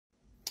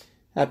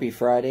Happy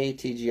Friday,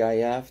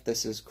 TGIF.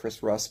 This is Chris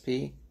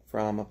Ruspe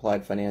from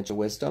Applied Financial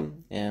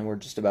Wisdom, and we're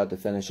just about to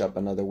finish up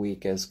another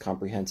week as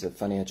comprehensive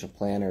financial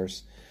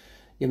planners.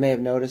 You may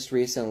have noticed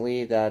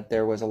recently that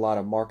there was a lot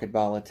of market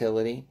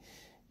volatility,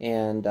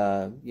 and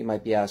you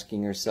might be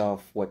asking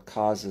yourself what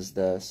causes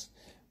this.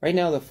 Right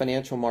now, the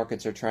financial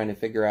markets are trying to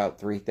figure out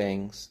three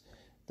things.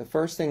 The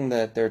first thing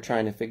that they're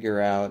trying to figure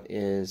out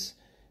is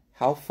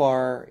how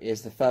far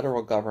is the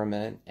federal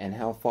government and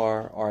how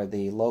far are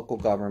the local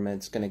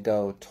governments going to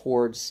go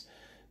towards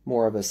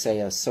more of a, say,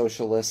 a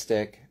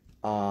socialistic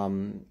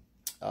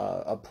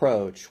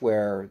approach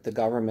where the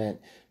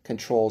government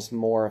controls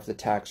more of the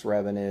tax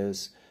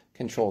revenues,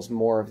 controls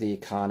more of the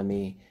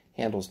economy,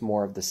 handles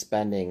more of the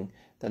spending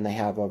than they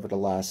have over the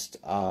last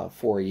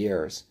 4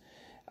 years.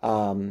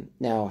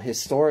 Now,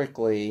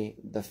 historically,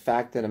 the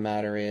fact of the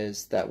matter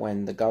is that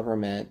when the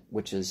government,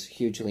 which is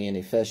hugely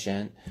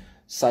inefficient,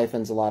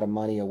 siphons a lot of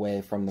money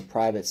away from the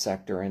private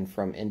sector and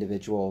from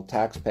individual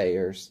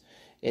taxpayers,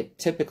 it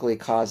typically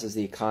causes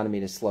the economy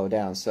to slow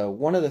down. So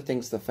one of the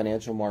things the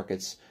financial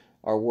markets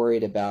are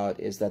worried about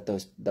is that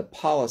the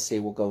policy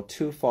will go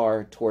too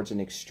far towards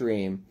an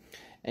extreme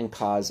and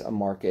cause a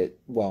market,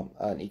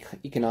 an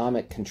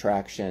economic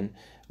contraction,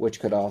 which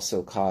could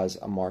also cause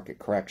a market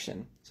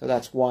correction. So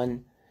that's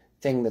one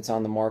thing that's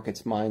on the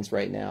market's minds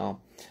right now.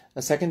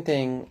 The second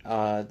thing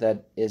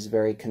that is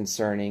very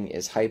concerning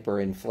is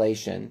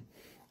hyperinflation.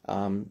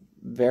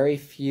 Very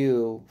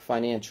few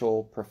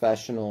financial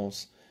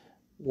professionals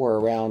were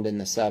around in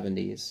the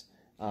 70s.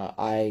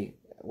 I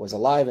was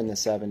alive in the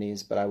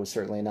 70s, but I was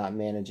certainly not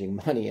managing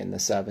money in the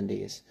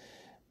 70s.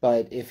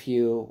 But if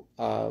you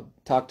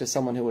talk to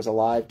someone who was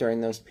alive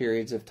during those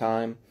periods of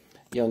time,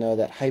 you'll know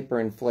that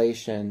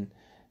hyperinflation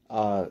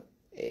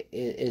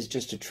is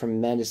just a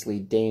tremendously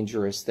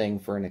dangerous thing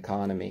for an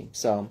economy.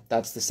 So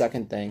that's the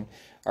second thing.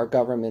 Our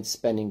government's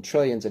spending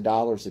trillions of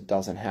dollars it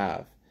doesn't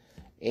have.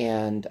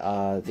 And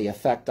the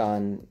effect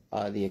on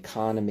the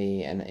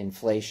economy and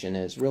inflation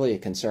is really a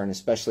concern,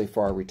 especially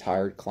for our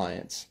retired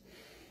clients.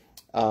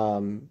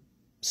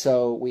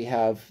 So we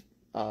have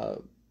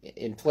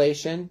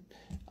inflation,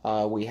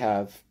 we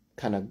have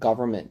kind of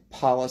government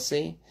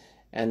policy,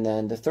 and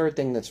then the third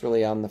thing that's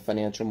really on the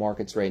financial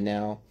markets right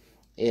now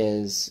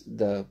is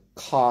the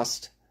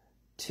cost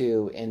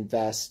to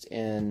invest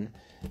in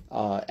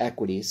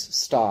equities,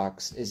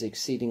 stocks, is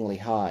exceedingly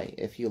high.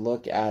 If you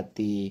look at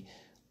the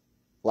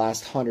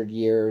last 100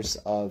 years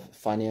of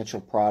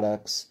financial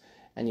products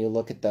and you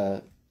look at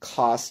the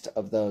cost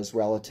of those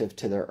relative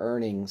to their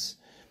earnings,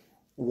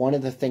 one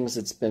of the things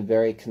that's been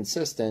very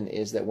consistent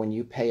is that when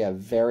you pay a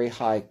very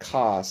high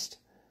cost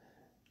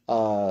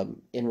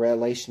in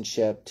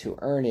relationship to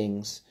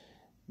earnings,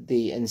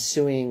 the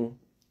ensuing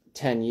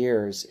 10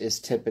 years is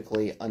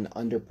typically an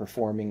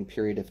underperforming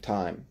period of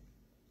time.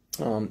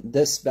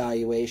 This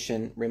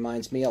valuation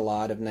reminds me a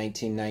lot of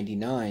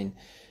 1999,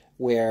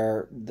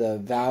 where the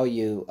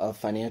value of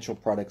financial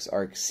products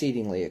are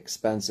exceedingly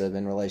expensive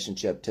in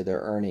relationship to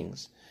their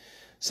earnings.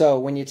 So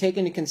when you take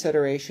into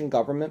consideration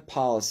government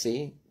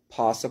policy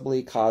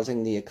possibly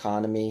causing the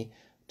economy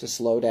to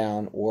slow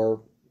down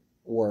or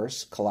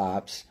worse,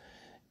 collapse,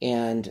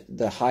 and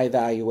the high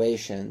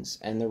valuations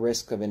and the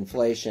risk of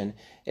inflation,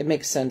 it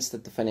makes sense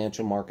that the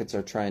financial markets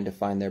are trying to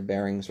find their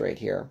bearings right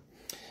here.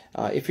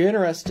 If you're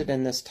interested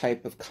in this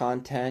type of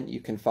content, you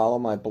can follow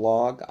my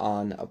blog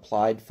on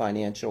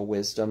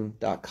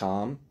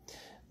appliedfinancialwisdom.com.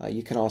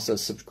 You can also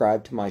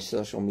subscribe to my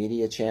social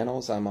media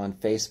channels. I'm on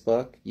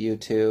Facebook,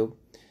 YouTube,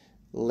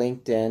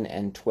 LinkedIn,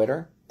 and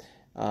Twitter.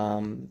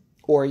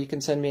 Or you can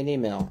send me an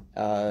email.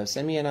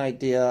 Send me an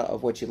idea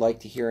of what you'd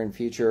like to hear in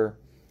future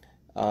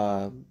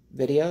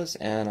videos,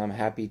 and I'm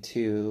happy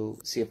to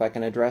see if I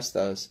can address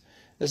those.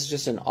 This is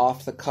just an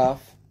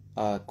off-the-cuff,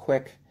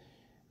 quick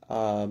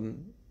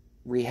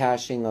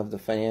rehashing of the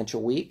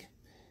financial week,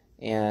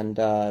 and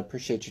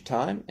appreciate your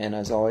time, and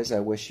as always I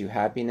wish you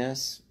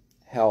happiness,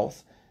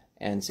 health,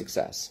 and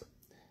success.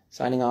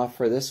 Signing off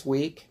for this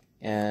week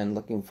and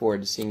looking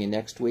forward to seeing you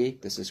next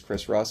week. This is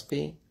Chris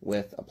Ruspe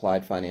with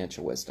Applied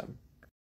Financial Wisdom.